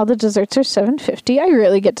all the desserts are $7.50. I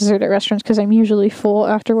rarely get dessert at restaurants because I'm usually full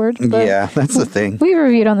afterward. But Yeah, that's the thing. we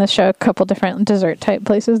reviewed on this show a couple different dessert type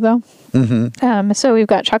places, though. So we've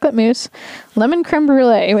got chocolate mousse, lemon creme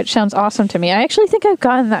brulee, which sounds awesome to me. I actually think I've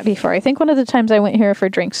gotten that before. I think one of the times I went here for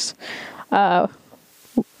drinks,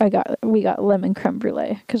 we got lemon creme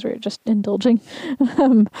brulee because we were just indulging.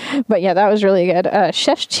 But yeah, that was really good.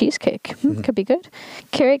 Chef's cheesecake could be good.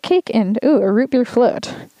 Carrot cake and a root beer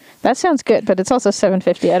float. That sounds good, but it's also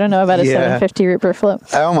 $7.50. I don't know about a $7.50 root beer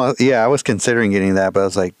float. I was considering getting that, but I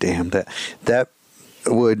was like, damn, that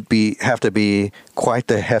would have to be quite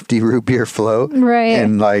the hefty root beer float. Right.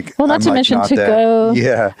 And like, Well, not to mention to go.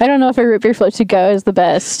 Yeah. I don't know if a root beer float to go is the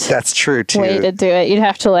best That's true too. way to do it. You'd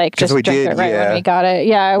have to like just we drink did, it right when yeah. we got it.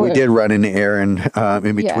 Yeah. We did run an errand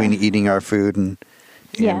in between Yeah. eating our food and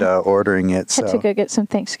Yeah. ordering it. Had to So go get some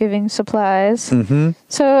Thanksgiving supplies.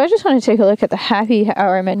 So I just want to take a look at the happy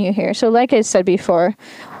hour menu here. So like I said before,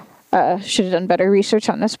 should have done better research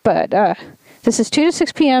on this, but this is 2 to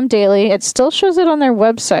 6 p.m. daily. It still shows it on their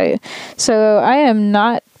website. So I am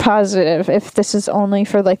not positive if this is only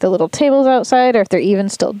for like the little tables outside or if they're even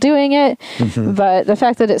still doing it. But the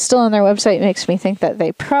fact that it's still on their website makes me think that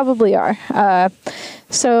they probably are.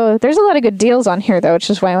 So there's a lot of good deals on here, though,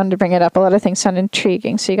 which is why I wanted to bring it up. A lot of things sound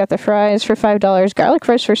intriguing. So you got the fries for $5, garlic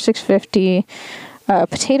fries for $6.50,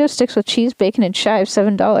 potato sticks with cheese, bacon, and chive,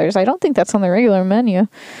 $7. I don't think that's on the regular menu.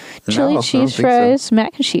 Chili No, I cheese don't think so. fries,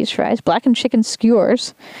 mac and cheese fries, blackened chicken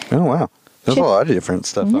skewers, Oh wow, there's Chip- a lot of different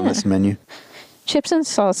stuff on Yeah. this menu. chips and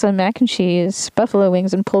salsa, mac and cheese, buffalo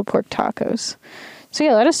wings, and pulled pork tacos. So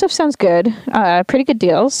yeah, a lot of stuff sounds good. Pretty good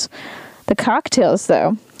deals. The cocktails,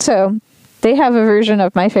 though. So they have a version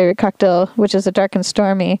of my favorite cocktail, which is a dark and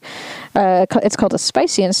stormy. It's called a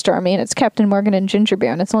spicy and stormy, and it's Captain Morgan and ginger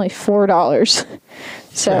beer, and it's only $4.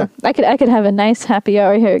 So I could have a nice happy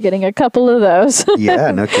hour here, getting a couple of those.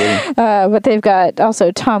 Yeah, no kidding. But they've got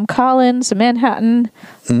also Tom Collins, Manhattan,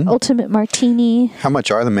 Ultimate Martini, How much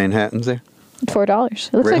are the Manhattans there? $4.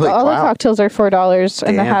 It looks Really? like all the Wow. cocktails are $4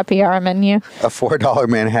 in the Damn. happy hour menu. A $4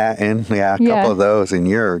 Manhattan, yeah, a Yeah. couple of those, and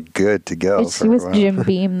you're good to go. It's for a with while. Jim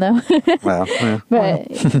Beam, though. Well, yeah.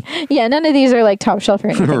 But yeah, none of these are like top shelf or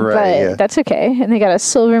anything, Right, but yeah. that's okay. And they got a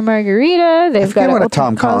silver margarita. They've I forget got what a a Tom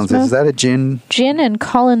Ultimate Collins Cosmo. is. Is that a gin? Gin and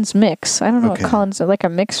Collins mix. I don't know Okay. what Collins is, like a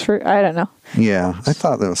mix for, I don't know. Yeah, I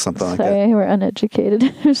thought there was something like that. Sorry, we're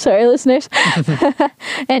uneducated. Sorry, listeners.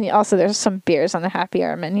 And also there's some beers on the happy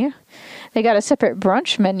hour menu. They got a separate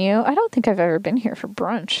brunch menu. I don't think I've ever been here for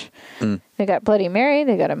brunch. They got Bloody Mary.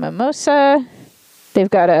 They got a mimosa. They've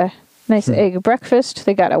got a nice egg breakfast.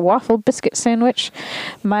 They got a waffle biscuit sandwich.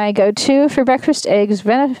 My go-to for breakfast, eggs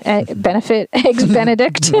Benedict. Eggs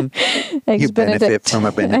You benefit from a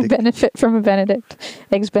I Benedict. benefit from a Benedict.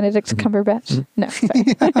 Eggs Benedict Cumberbatch. No, sorry.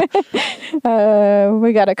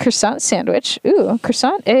 We got a croissant sandwich. Ooh,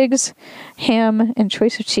 croissant, eggs, ham, and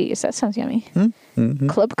choice of cheese. That sounds yummy.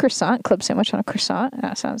 Club croissant, club sandwich on a croissant.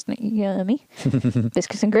 That sounds yummy.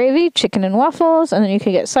 Biscuits and gravy, chicken and waffles, and then you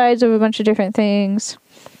can get sides of a bunch of different things.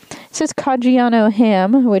 It says Caggiano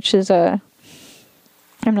ham, which is I'm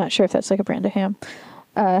not sure if that's like a brand of ham.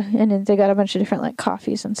 And then they got a bunch of different like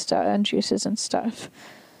coffees and stuff and juices and stuff.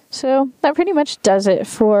 So that pretty much does it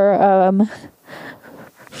for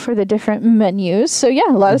the different menus. So yeah,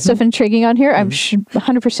 a lot of stuff intriguing on here. I'm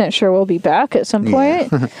 100% sure we'll be back at some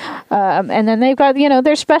point. And then they've got,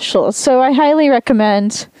 their specials. So I highly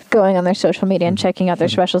recommend going on their social media and checking out their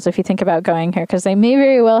specials if you think about going here, because they may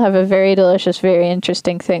very well have a very delicious, very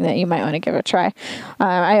interesting thing that you might want to give a try.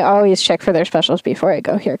 I always check for their specials before I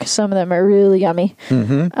go here because some of them are really yummy.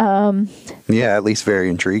 Yeah, at least very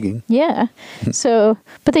intriguing. Yeah. So,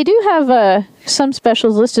 but they do have some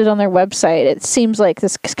specials listed on their website. It seems like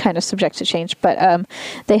this is kind of subject to change, but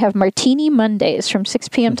they have Martini Mondays from 6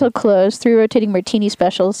 p.m. till close, 3 rotating martini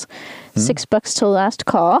specials, $6 till last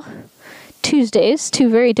call. Tuesdays, 2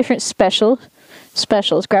 very different specials.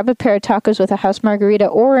 Grab a pair of tacos with a house margarita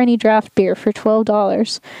or any draft beer for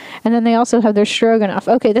 $12. And then they also have their stroganoff.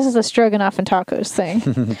 Okay, this is a stroganoff and tacos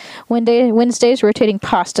thing. Wednesdays, rotating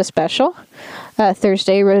pasta special.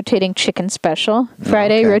 Thursday, rotating chicken special.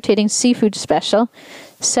 Friday, rotating seafood special.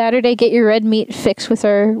 Saturday, get your red meat fix with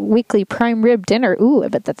our weekly prime rib dinner. Ooh, I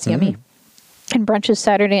bet that's yummy. And brunches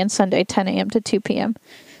Saturday and Sunday, 10 a.m. to 2 p.m.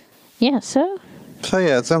 Yeah, So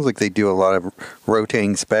yeah, it sounds like they do a lot of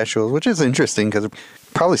rotating specials, which is interesting because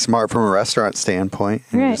probably smart from a restaurant standpoint.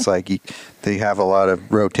 Right. It's like they have a lot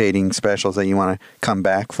of rotating specials that you want to come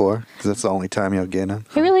back for because that's the only time you'll get them.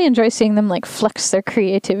 I really enjoy seeing them like flex their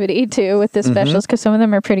creativity too with the specials because some of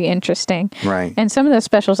them are pretty interesting. Right. And some of the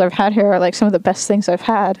specials I've had here are like some of the best things I've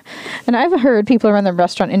had. And I've heard people around the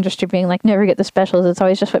restaurant industry being like, never get the specials. It's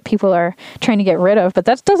always just what people are trying to get rid of. But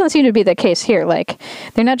that doesn't seem to be the case here. Like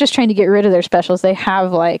they're not just trying to get rid of their specials. They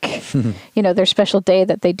have like, their special day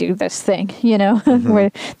that they do this thing,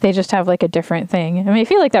 where they just have like a different thing. I mean, I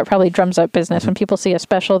feel like that probably drums up business when people see a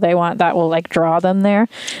special they want, that will like draw them there.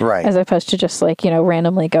 Right. As opposed to just like,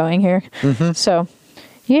 randomly going here. So,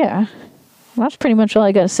 yeah. Well, that's pretty much all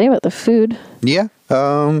I got to say about the food. Yeah.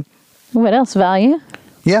 What else? Value?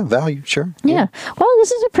 Yeah, value, sure. Yeah. Well,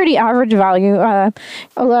 this is a pretty average value. A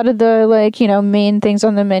lot of the main things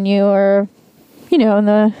on the menu are, in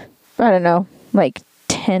the, I don't know, like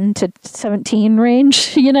 10 to 17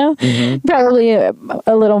 range, probably a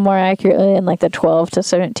little more accurately in like the 12 to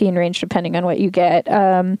 17 range, depending on what you get.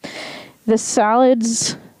 The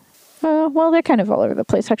salads, they're kind of all over the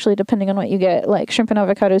place, actually, depending on what you get. Like shrimp and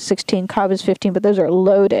avocado is 16, Cobb is 15, but those are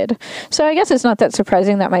loaded. So I guess it's not that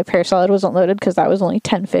surprising that my pear salad wasn't loaded because that was only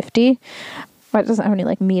 $10.50. It doesn't have any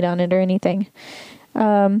like meat on it or anything.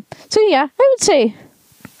 So yeah, I would say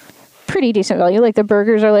pretty decent value. Like the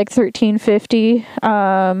burgers are like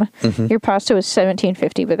 $13.50. Your pasta was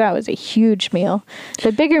 $17.50, but that was a huge meal.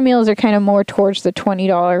 The bigger meals are kind of more towards the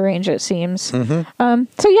 $20 range, it seems. So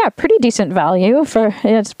yeah, pretty decent value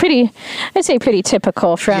it's pretty, I'd say pretty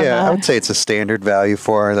typical from. Yeah, I would say it's a standard value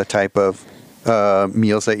for the type of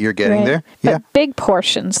meals that you're getting there. But big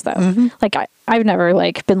portions though. Like I've never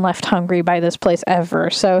like been left hungry by this place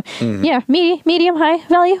ever. So yeah, medium high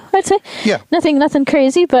value, I'd say. Yeah. Nothing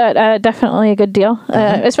crazy, but definitely a good deal.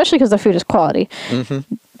 Especially because the food is quality.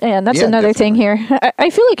 And that's another thing here. I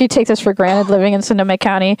feel like you take this for granted living in Sonoma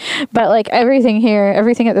County, but like everything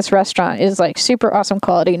at this restaurant is like super awesome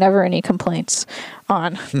quality. Never any complaints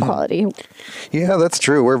on quality. Yeah, that's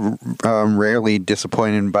true. We're rarely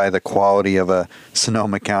disappointed by the quality of a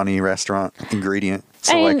Sonoma County restaurant ingredient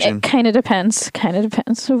selection. I mean, it kind of depends.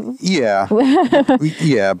 Yeah.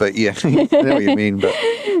 Yeah, but yeah, I know what you mean. But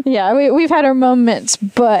yeah, we've had our moments,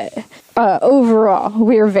 but overall,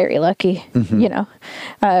 we are very lucky.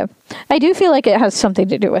 I do feel like it has something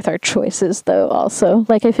to do with our choices, though, also.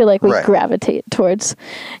 Like, I feel like we gravitate towards,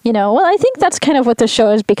 I think that's kind of what the show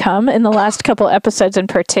has become in the last couple episodes in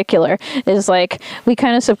particular, is like, we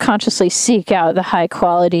kind of subconsciously seek out the high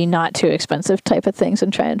quality, not too expensive type of things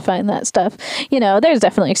and try and find that stuff. There's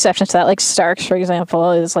definitely exceptions to that. Like Stark's, for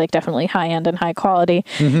example, is like definitely high end and high quality,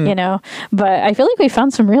 but I feel like we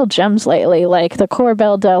found some real gems lately, like the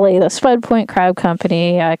Corbell Deli, the Spud Point Crab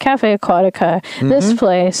Company, Cafe Aquatica, this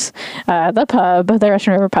place, the pub, the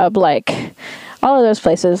Russian River Pub, like all of those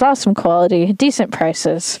places, awesome quality, decent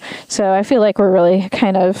prices. So I feel like we're really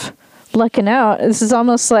kind of lucking out. This is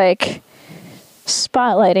almost like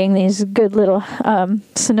spotlighting these good little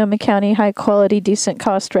Sonoma County high quality, decent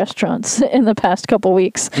cost restaurants in the past couple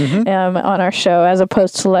weeks on our show, as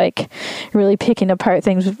opposed to like really picking apart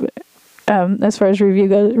things as far as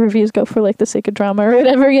reviews go for like the sake of drama or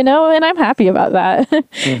whatever, and I'm happy about that.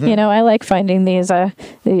 Mm-hmm. I like finding these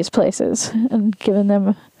places and giving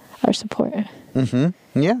them our support.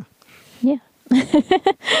 Mm-hmm. Yeah. Yeah.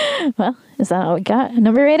 Well, is that all we got?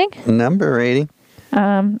 Number rating? Number rating.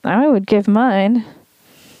 I would give mine,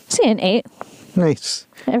 say, an 8. Nice.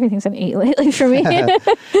 Everything's an 8 lately for me.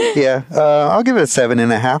 Yeah. I'll give it a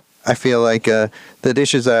 7.5. I feel like the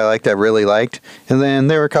dishes that I liked, I really liked. And then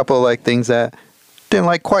there were a couple of like things that didn't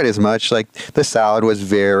like quite as much. Like the salad was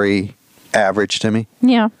very average to me.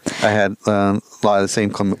 Yeah. I had a lot of the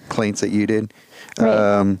same complaints that you did.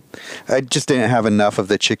 Right. I just didn't have enough of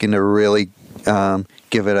the chicken to really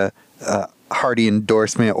give it a hearty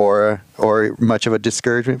endorsement or much of a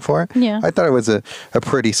discouragement for it. Yeah. I thought it was a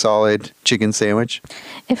pretty solid chicken sandwich.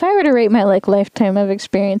 If I were to rate my like lifetime of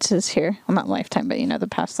experiences here, well, not lifetime, but the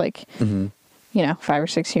past 5 or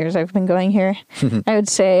 6 years I've been going here, I would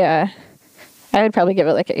say I would probably give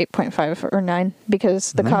it like an 8.5 or 9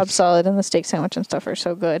 because the Cobb salad and the steak sandwich and stuff are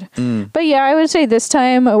so good. But yeah, I would say this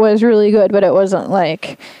time it was really good, but it wasn't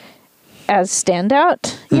like as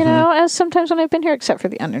standout, as sometimes when I've been here, except for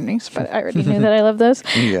the underneath. But I already knew that I love those.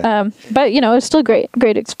 Yeah. But it was still great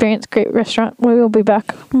experience, great restaurant. We will be back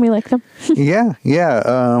when we like them. Yeah.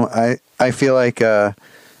 I feel like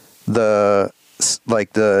the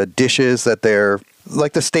dishes that they're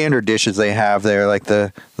like the standard dishes they have there, like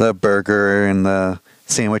the burger and the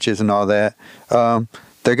sandwiches and all that.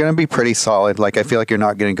 They're going to be pretty solid. Like I feel like you're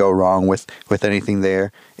not going to go wrong with anything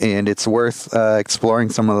there, and it's worth exploring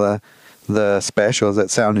some of the specials that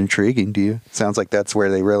sound intriguing to you. Sounds like that's where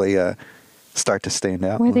they really start to stand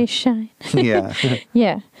out. Where they shine. Yeah.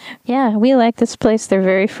 Yeah, we like this place. They're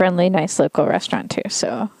very friendly, nice local restaurant too.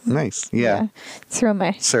 So Nice. Yeah. Throw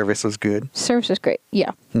my Service was good. service is great.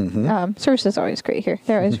 Yeah. Service is always great here.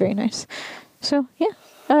 They're always very nice. So yeah.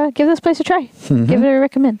 Give this place a try. Give it a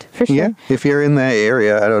recommend for sure. Yeah, if you're in that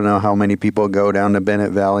area, I don't know how many people go down to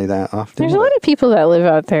Bennett Valley that often. There's a lot of people that live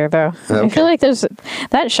out there, though. I Okay. feel like there's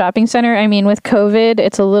that shopping center. I mean, with COVID,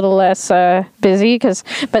 it's a little less busy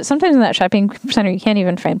but sometimes in that shopping center, you can't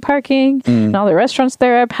even find parking, and all the restaurants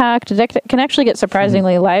there are packed. It can actually get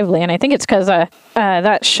surprisingly lively, and I think it's because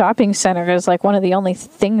that shopping center is like one of the only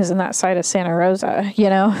things in that side of Santa Rosa.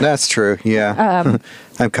 That's true. Yeah,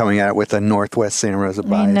 I'm coming at it with a Northwest Santa Rosa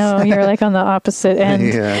bias. I know you're like on the opposite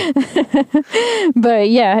end. Yeah.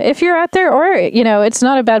 But yeah, if you're out there, or it's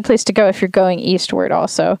not a bad place to go if you're going eastward.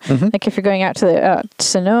 Also, like if you're going out to the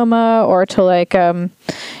Sonoma or to like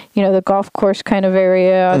the golf course kind of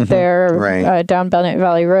area out there, Right. Down Bennett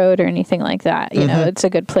Valley Road or anything like that. It's a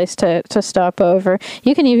good place to stop over.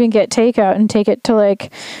 You can even get takeout and take it to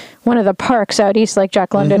like one of the parks out east, like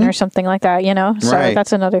Jack London or something like that. So Right.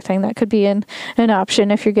 that's another thing that could be an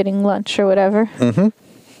option if you're getting lunch or whatever.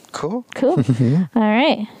 Cool. Cool. All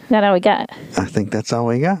right. That all we got. I think that's all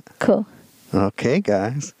we got. Cool. Okay,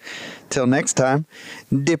 guys. Till next time,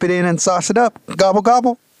 dip it in and sauce it up. Gobble,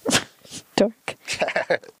 gobble. Dork.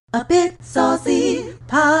 A bit saucy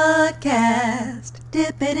podcast.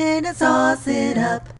 Dip it in and sauce it up.